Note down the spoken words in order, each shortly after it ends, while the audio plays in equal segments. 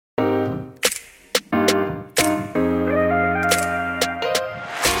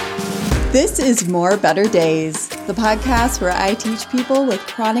This is More Better Days, the podcast where I teach people with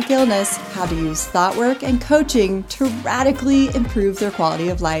chronic illness how to use thought work and coaching to radically improve their quality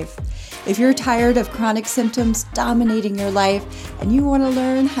of life. If you're tired of chronic symptoms dominating your life and you want to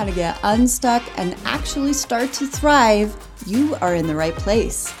learn how to get unstuck and actually start to thrive, you are in the right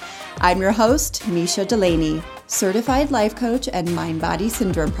place. I'm your host, Misha Delaney, certified life coach and mind-body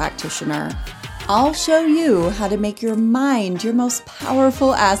syndrome practitioner. I'll show you how to make your mind your most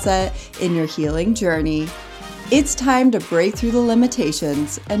powerful asset in your healing journey. It's time to break through the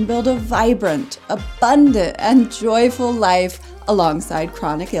limitations and build a vibrant, abundant, and joyful life alongside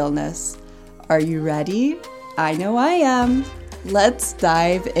chronic illness. Are you ready? I know I am. Let's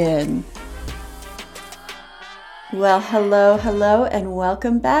dive in. Well, hello, and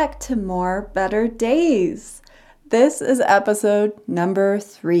welcome back to More Better Days. This is episode number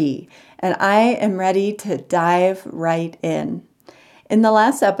 3, and I am ready to dive right in. In the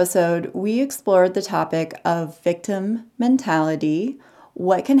last episode, we explored the topic of victim mentality,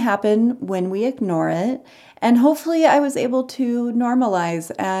 what can happen when we ignore it, and hopefully I was able to normalize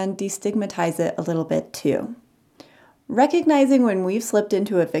and destigmatize it a little bit too. Recognizing when we've slipped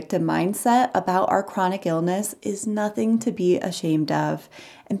into a victim mindset about our chronic illness is nothing to be ashamed of,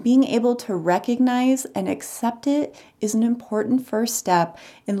 and being able to recognize and accept it is an important first step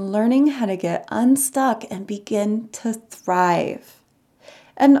in learning how to get unstuck and begin to thrive.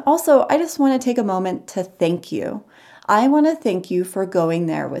 And also, I just want to take a moment to thank you. I want to thank you for going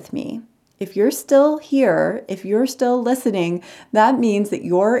there with me. If you're still here, if you're still listening, that means that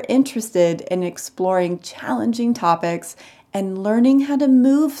you're interested in exploring challenging topics and learning how to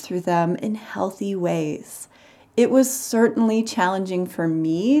move through them in healthy ways. It was certainly challenging for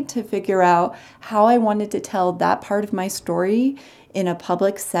me to figure out how I wanted to tell that part of my story in a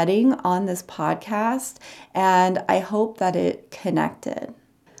public setting on this podcast, and I hope that it connected.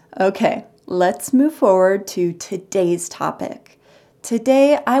 Okay, let's move forward to today's topic.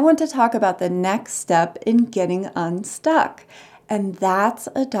 Today, I want to talk about the next step in getting unstuck, and that's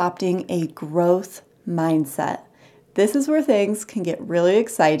adopting a growth mindset. This is where things can get really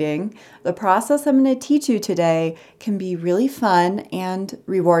exciting. The process I'm going to teach you today can be really fun and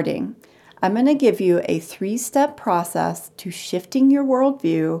rewarding. I'm going to give you a 3-step process to shifting your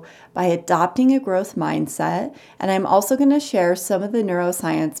worldview by adopting a growth mindset, and I'm also going to share some of the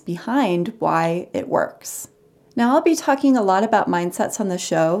neuroscience behind why it works. Now, I'll be talking a lot about mindsets on the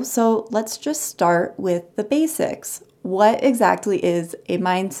show, so let's just start with the basics. What exactly is a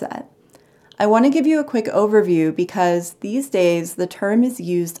mindset? I want to give you a quick overview because these days the term is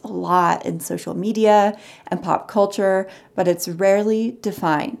used a lot in social media and pop culture, but it's rarely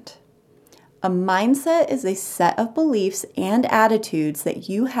defined. A mindset is a set of beliefs and attitudes that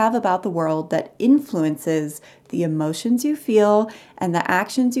you have about the world that influences the emotions you feel and the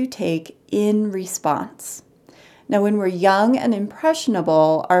actions you take in response. Now, when we're young and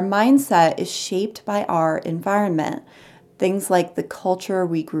impressionable, our mindset is shaped by our environment. Things like the culture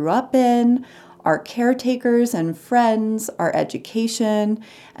we grew up in, our caretakers and friends, our education,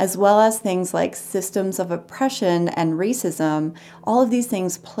 as well as things like systems of oppression and racism. All of these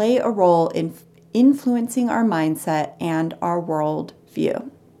things play a role in influencing our mindset and our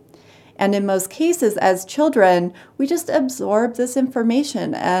worldview. And in most cases, as children, we just absorb this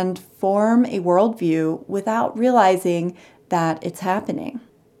information and form a worldview without realizing that it's happening.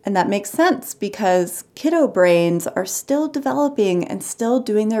 And that makes sense because kiddo brains are still developing and still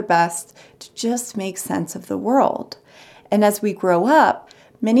doing their best to just make sense of the world. And as we grow up,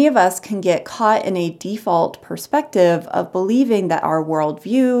 many of us can get caught in a default perspective of believing that our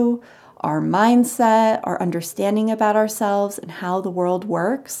worldview, our mindset, our understanding about ourselves and how the world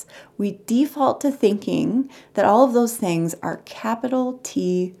works, we default to thinking that all of those things are capital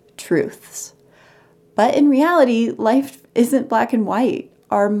T truths. But in reality, life isn't black and white.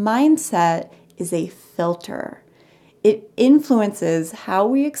 Our mindset is a filter. It influences how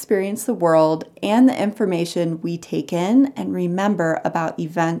we experience the world and the information we take in and remember about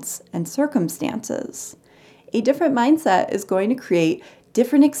events and circumstances. A different mindset is going to create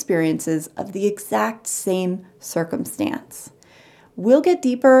different experiences of the exact same circumstance. We'll get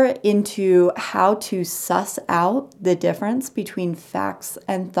deeper into how to suss out the difference between facts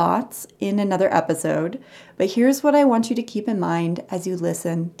and thoughts in another episode, but here's what I want you to keep in mind as you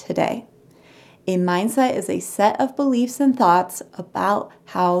listen today. A mindset is a set of beliefs and thoughts about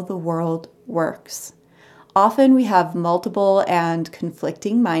how the world works. Often we have multiple and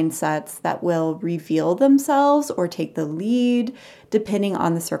conflicting mindsets that will reveal themselves or take the lead depending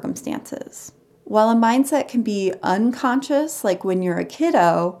on the circumstances. While a mindset can be unconscious, like when you're a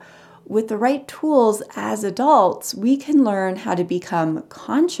kiddo, with the right tools as adults, we can learn how to become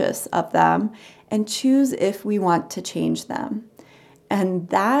conscious of them and choose if we want to change them. And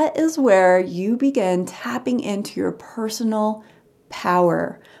that is where you begin tapping into your personal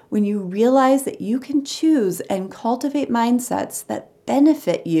power, when you realize that you can choose and cultivate mindsets that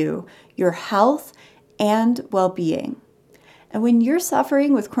benefit you, your health, and well-being. And when you're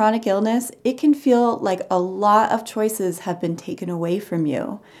suffering with chronic illness, it can feel like a lot of choices have been taken away from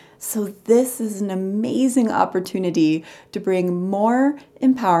you. So this is an amazing opportunity to bring more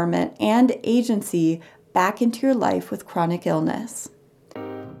empowerment and agency back into your life with chronic illness.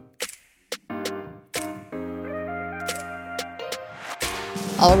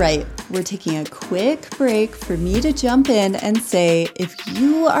 All right, we're taking a quick break for me to jump in and say, if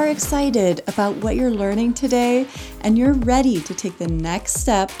you are excited about what you're learning today and you're ready to take the next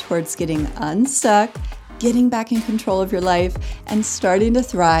step towards getting unstuck, getting back in control of your life, and starting to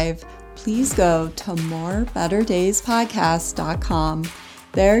thrive, please go to morebetterdayspodcast.com.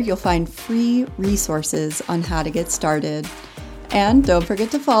 There you'll find free resources on how to get started. And don't forget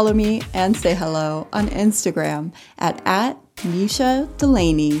to follow me and say hello on Instagram at Misha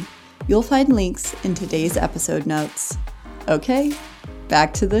Delaney. You'll find links in today's episode notes. Okay,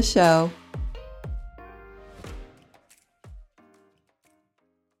 back to the show.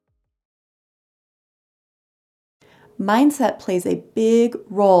 Mindset plays a big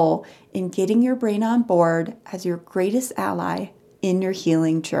role in getting your brain on board as your greatest ally in your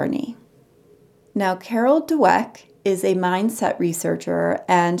healing journey. Now, Carol Dweck is a mindset researcher,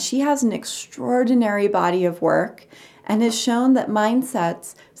 and she has an extraordinary body of work and has shown that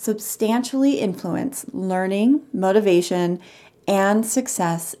mindsets substantially influence learning, motivation, and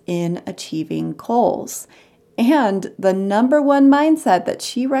success in achieving goals. And the number one mindset that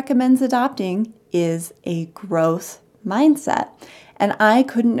she recommends adopting is a growth mindset. And I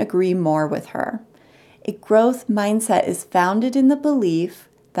couldn't agree more with her. A growth mindset is founded in the belief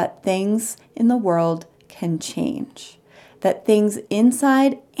that things in the world can change, that things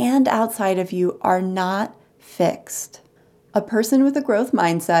inside and outside of you are not fixed. A person with a growth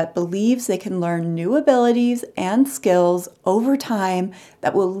mindset believes they can learn new abilities and skills over time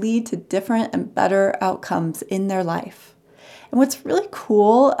that will lead to different and better outcomes in their life. And what's really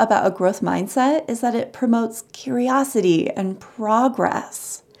cool about a growth mindset is that it promotes curiosity and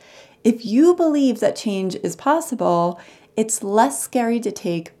progress. If you believe that change is possible, it's less scary to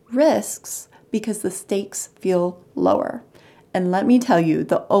take risks because the stakes feel lower. And let me tell you,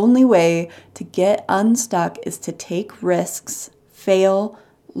 the only way to get unstuck is to take risks, fail,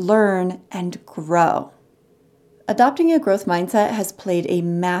 learn, and grow. Adopting a growth mindset has played a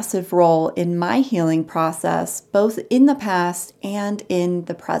massive role in my healing process, both in the past and in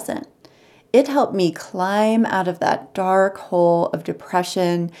the present. It helped me climb out of that dark hole of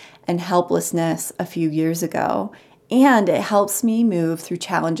depression and helplessness a few years ago, and it helps me move through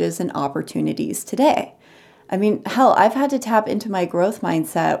challenges and opportunities today. I mean, hell, I've had to tap into my growth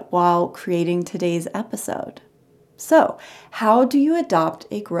mindset while creating today's episode. So, how do you adopt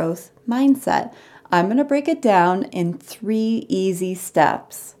a growth mindset? I'm going to break it down in 3 easy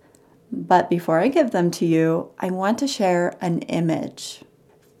steps. But before I give them to you, I want to share an image.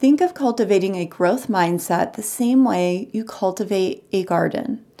 Think of cultivating a growth mindset the same way you cultivate a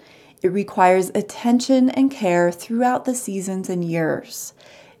garden. It requires attention and care throughout the seasons and years.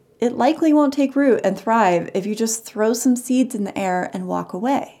 It likely won't take root and thrive if you just throw some seeds in the air and walk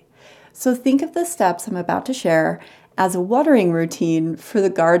away. So think of the steps I'm about to share as a watering routine for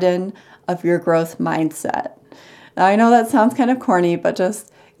the garden of your growth mindset. Now, I know that sounds kind of corny, but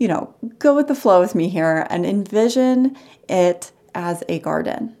just, go with the flow with me here and envision it as a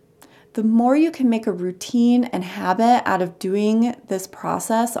garden. The more you can make a routine and habit out of doing this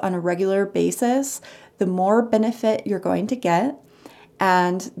process on a regular basis, the more benefit you're going to get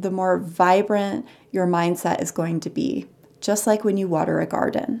and the more vibrant your mindset is going to be, just like when you water a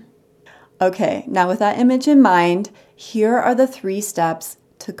garden. Okay, now with that image in mind, here are the 3 steps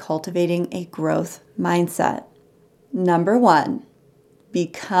to cultivating a growth mindset. Number 1,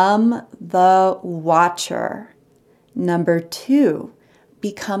 become the watcher. Number 2,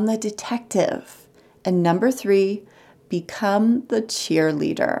 become the detective. And number 3, become the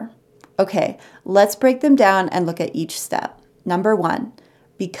cheerleader. Okay, let's break them down and look at each step. Number 1,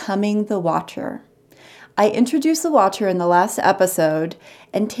 becoming the watcher. I introduced the watcher in the last episode,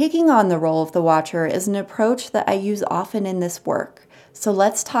 and taking on the role of the watcher is an approach that I use often in this work. So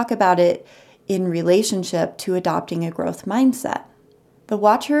let's talk about it in relationship to adopting a growth mindset. The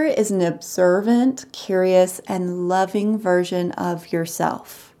watcher is an observant, curious, and loving version of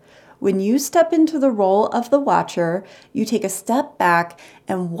yourself. When you step into the role of the watcher, you take a step back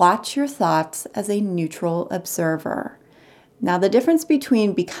and watch your thoughts as a neutral observer. Now, the difference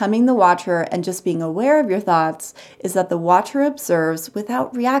between becoming the watcher and just being aware of your thoughts is that the watcher observes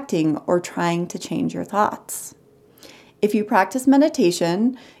without reacting or trying to change your thoughts. If you practice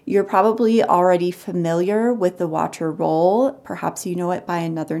meditation, you're probably already familiar with the watcher role. Perhaps you know it by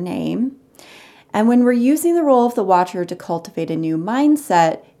another name. And when we're using the role of the watcher to cultivate a new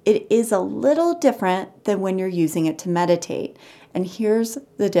mindset, it is a little different than when you're using it to meditate. And here's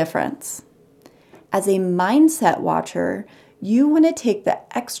the difference. As a mindset watcher, you want to take the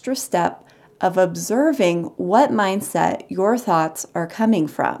extra step of observing what mindset your thoughts are coming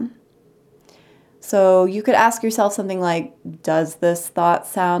from. So you could ask yourself something like, does this thought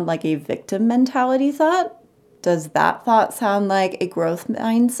sound like a victim mentality thought? Does that thought sound like a growth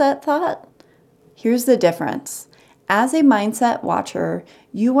mindset thought? Here's the difference. As a mindset watcher,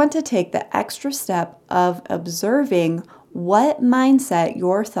 you want to take the extra step of observing what mindset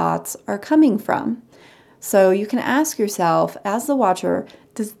your thoughts are coming from. So you can ask yourself, as the watcher,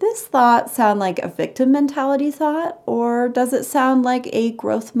 does this thought sound like a victim mentality thought, or does it sound like a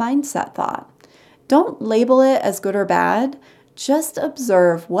growth mindset thought? Don't label it as good or bad. Just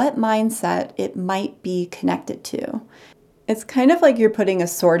observe what mindset it might be connected to. It's kind of like you're putting a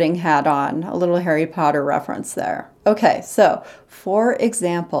sorting hat on, a little Harry Potter reference there. Okay, so for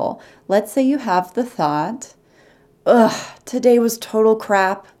example, let's say you have the thought, ugh, today was total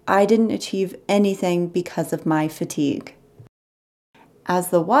crap. I didn't achieve anything because of my fatigue. As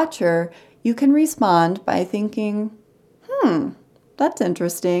the watcher, you can respond by thinking, that's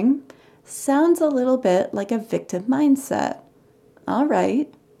interesting. Sounds a little bit like a victim mindset. All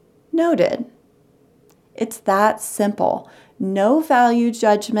right, noted. It's that simple. No value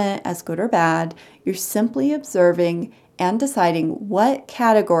judgment as good or bad. You're simply observing and deciding what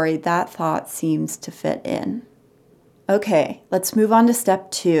category that thought seems to fit in. Okay, let's move on to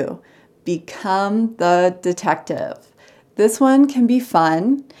step 2. Become the detective. This one can be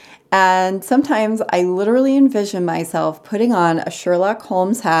fun, and sometimes I literally envision myself putting on a Sherlock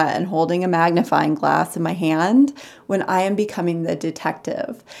Holmes hat and holding a magnifying glass in my hand when I am becoming the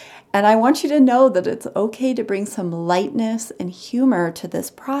detective. And I want you to know that it's okay to bring some lightness and humor to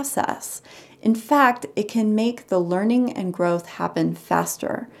this process. In fact, it can make the learning and growth happen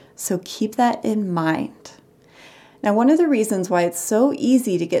faster, so keep that in mind. Now, one of the reasons why it's so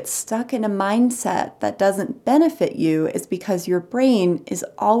easy to get stuck in a mindset that doesn't benefit you is because your brain is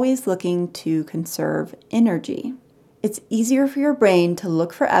always looking to conserve energy. It's easier for your brain to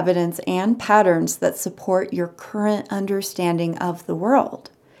look for evidence and patterns that support your current understanding of the world.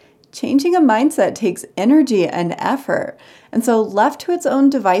 Changing a mindset takes energy and effort. And so left to its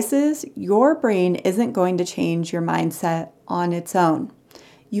own devices, your brain isn't going to change your mindset on its own.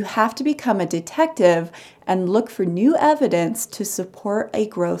 You have to become a detective and look for new evidence to support a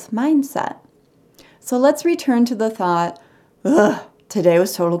growth mindset. So let's return to the thought, ugh, today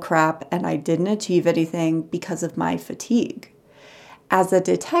was total crap and I didn't achieve anything because of my fatigue. As a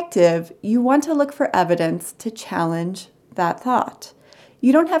detective, you want to look for evidence to challenge that thought.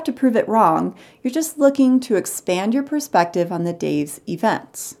 You don't have to prove it wrong. You're just looking to expand your perspective on the day's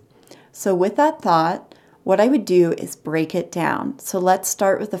events. So with that thought, what I would do is break it down. So let's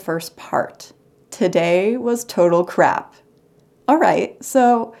start with the first part. Today was total crap. All right,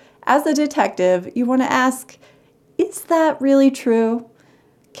 so as a detective, you want to ask, is that really true?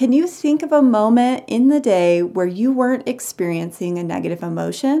 Can you think of a moment in the day where you weren't experiencing a negative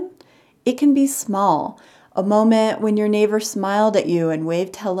emotion? It can be small. A moment when your neighbor smiled at you and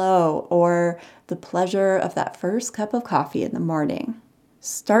waved hello, or the pleasure of that first cup of coffee in the morning.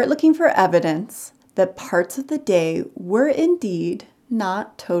 Start looking for evidence that parts of the day were indeed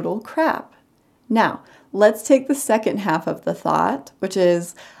not total crap. Now, let's take the second half of the thought, which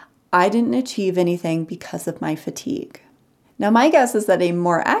is, I didn't achieve anything because of my fatigue. Now, my guess is that a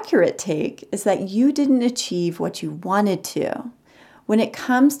more accurate take is that you didn't achieve what you wanted to. When it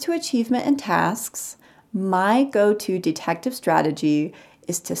comes to achievement and tasks, my go-to detective strategy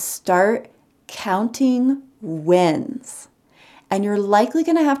is to start counting wins. And you're likely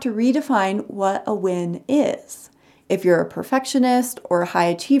going to have to redefine what a win is. If you're a perfectionist or a high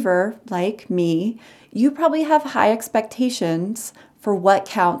achiever like me, you probably have high expectations for what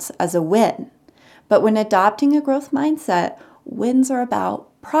counts as a win. But when adopting a growth mindset, wins are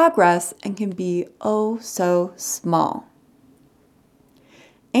about progress and can be oh so small.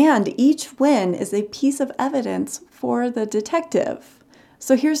 And each win is a piece of evidence for the detective.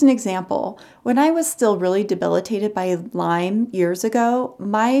 So here's an example. When I was still really debilitated by Lyme years ago,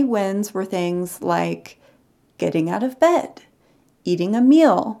 my wins were things like getting out of bed, eating a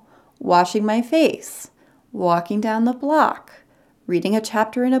meal, washing my face, walking down the block, reading a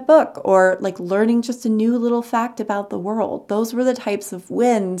chapter in a book, or like learning just a new little fact about the world. Those were the types of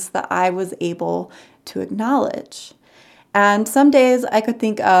wins that I was able to acknowledge. And some days I could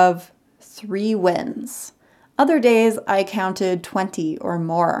think of 3 wins. Other days I counted 20 or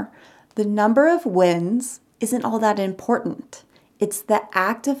more. The number of wins isn't all that important. It's the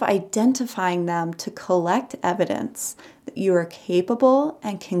act of identifying them to collect evidence that you are capable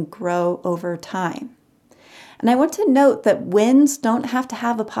and can grow over time. And I want to note that wins don't have to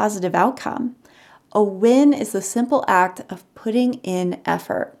have a positive outcome. A win is the simple act of putting in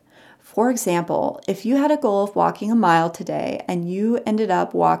effort. For example, if you had a goal of walking a mile today and you ended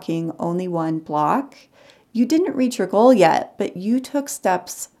up walking only 1 block, you didn't reach your goal yet, but you took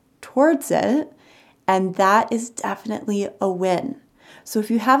steps towards it, and that is definitely a win. So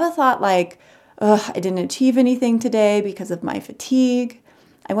if you have a thought like, I didn't achieve anything today because of my fatigue,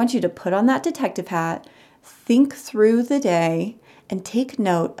 I want you to put on that detective hat, think through the day, and take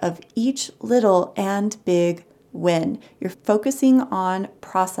note of each little and big win. You're focusing on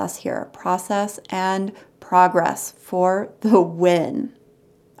process here, process and progress for the win.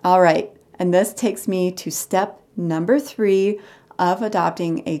 All right, and this takes me to step number 3 of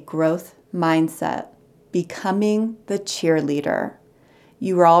adopting a growth mindset, becoming the cheerleader.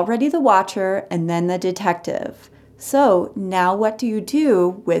 You were already the watcher and then the detective. So now what do you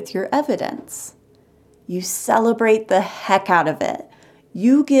do with your evidence? You celebrate the heck out of it.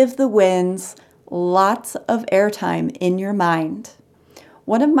 You give the wins lots of airtime in your mind.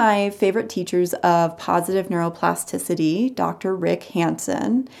 One of my favorite teachers of positive neuroplasticity, Dr. Rick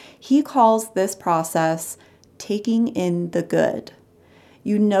Hanson, he calls this process taking in the good.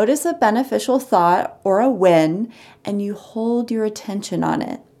 You notice a beneficial thought or a win, and you hold your attention on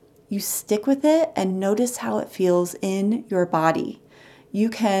it. You stick with it and notice how it feels in your body. You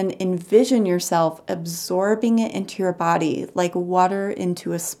can envision yourself absorbing it into your body like water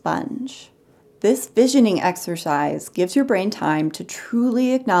into a sponge. This visioning exercise gives your brain time to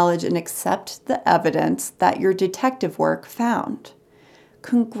truly acknowledge and accept the evidence that your detective work found.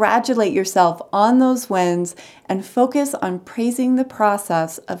 Congratulate yourself on those wins and focus on praising the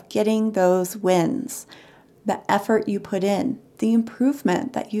process of getting those wins, the effort you put in, the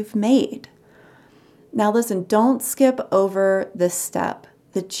improvement that you've made. Now listen, don't skip over this step.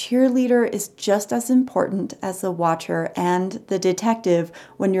 The cheerleader is just as important as the watcher and the detective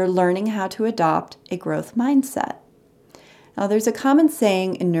when you're learning how to adopt a growth mindset. Now there's a common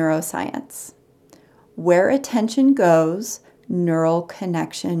saying in neuroscience: where attention goes, neural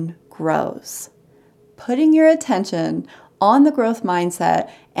connection grows. Putting your attention on the growth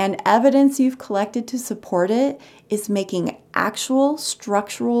mindset and evidence you've collected to support it is making actual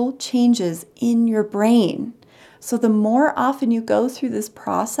structural changes in your brain. So the more often you go through this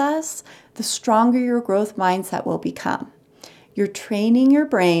process, the stronger your growth mindset will become. You're training your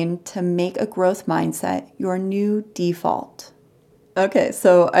brain to make a growth mindset your new default. Okay,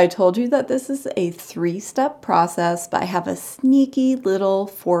 so I told you that this is a 3-step process, but I have a sneaky little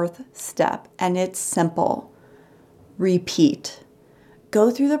 4th step, and it's simple. Repeat. Go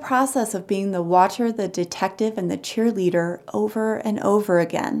through the process of being the watcher, the detective, and the cheerleader over and over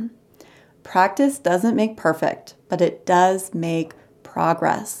again. Practice doesn't make perfect, but it does make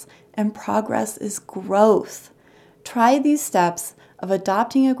progress, and progress is growth. Try these steps of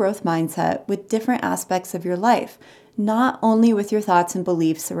adopting a growth mindset with different aspects of your life, not only with your thoughts and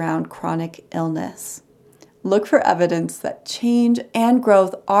beliefs around chronic illness. Look for evidence that change and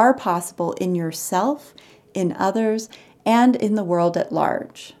growth are possible in yourself, in others, and in the world at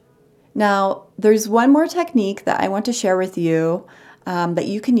large. Now, there's one more technique that I want to share with you that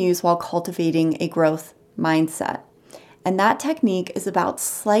you can use while cultivating a growth mindset. And that technique is about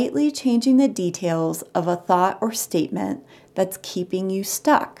slightly changing the details of a thought or statement that's keeping you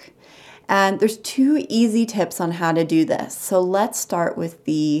stuck. And there's 2 easy tips on how to do this. So let's start with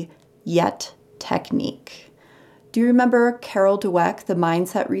the yet technique. Do you remember Carol Dweck, the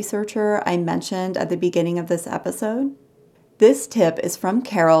mindset researcher I mentioned at the beginning of this episode? This tip is from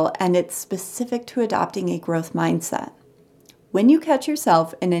Carol, and it's specific to adopting a growth mindset. When you catch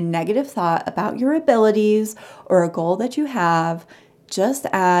yourself in a negative thought about your abilities or a goal that you have, just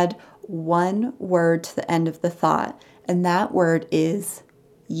add 1 word to the end of the thought, and that word is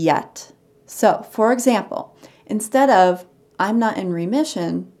yet. So, for example, instead of I'm not in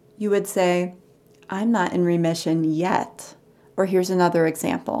remission, you would say I'm not in remission yet. Or here's another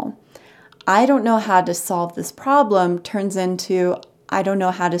example. I don't know how to solve this problem turns into I don't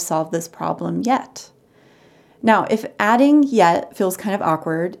know how to solve this problem yet. Now, if adding yet feels kind of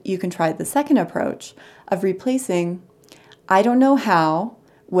awkward, you can try the second approach of replacing I don't know how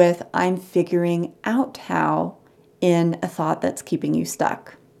with I'm figuring out how in a thought that's keeping you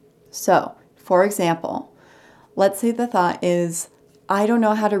stuck. So, for example, let's say the thought is, I don't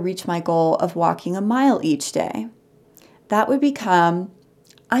know how to reach my goal of walking a mile each day. That would become,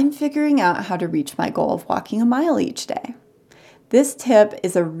 I'm figuring out how to reach my goal of walking a mile each day. This tip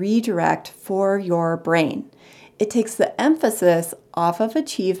is a redirect for your brain. It takes the emphasis off of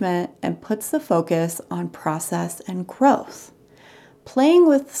achievement and puts the focus on process and growth. Playing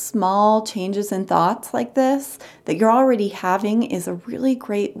with small changes in thoughts like this that you're already having is a really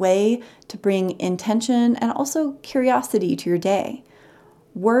great way to bring intention and also curiosity to your day.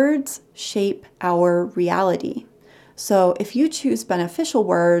 Words shape our reality. So if you choose beneficial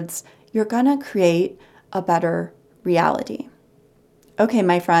words, you're going to create a better reality. Okay,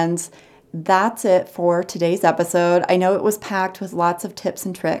 my friends, that's it for today's episode. I know it was packed with lots of tips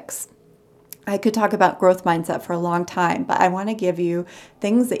and tricks. I could talk about growth mindset for a long time, but I want to give you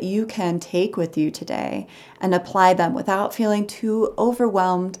things that you can take with you today and apply them without feeling too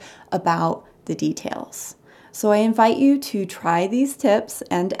overwhelmed about the details. So I invite you to try these tips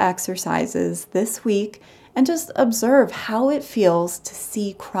and exercises this week and just observe how it feels to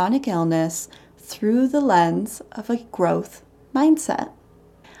see chronic illness through the lens of a growth mindset.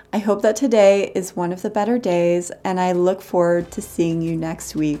 I hope that today is one of the better days, and I look forward to seeing you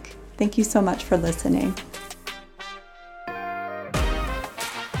next week. Thank you so much for listening.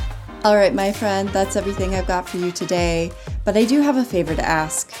 All right, my friend, that's everything I've got for you today. But I do have a favor to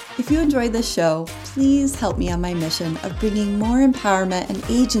ask. If you enjoyed this show, please help me on my mission of bringing more empowerment and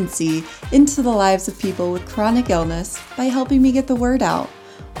agency into the lives of people with chronic illness by helping me get the word out.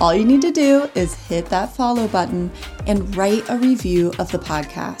 All you need to do is hit that follow button and write a review of the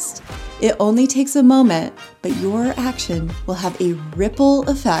podcast. It only takes a moment, but your action will have a ripple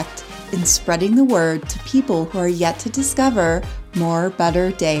effect in spreading the word to people who are yet to discover more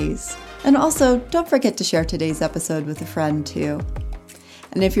better days. And also, don't forget to share today's episode with a friend too.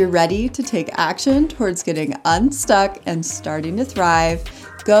 And if you're ready to take action towards getting unstuck and starting to thrive,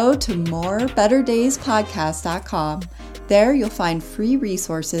 go to morebetterdayspodcast.com. There you'll find free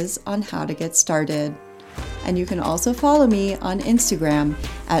resources on how to get started. And you can also follow me on Instagram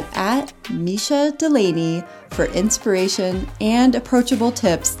at Misha Delaney for inspiration and approachable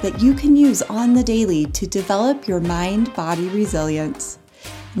tips that you can use on the daily to develop your mind-body resilience.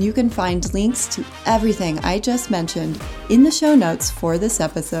 And you can find links to everything I just mentioned in the show notes for this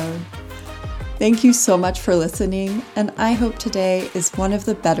episode. Thank you so much for listening, and I hope today is one of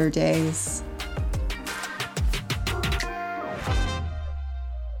the better days.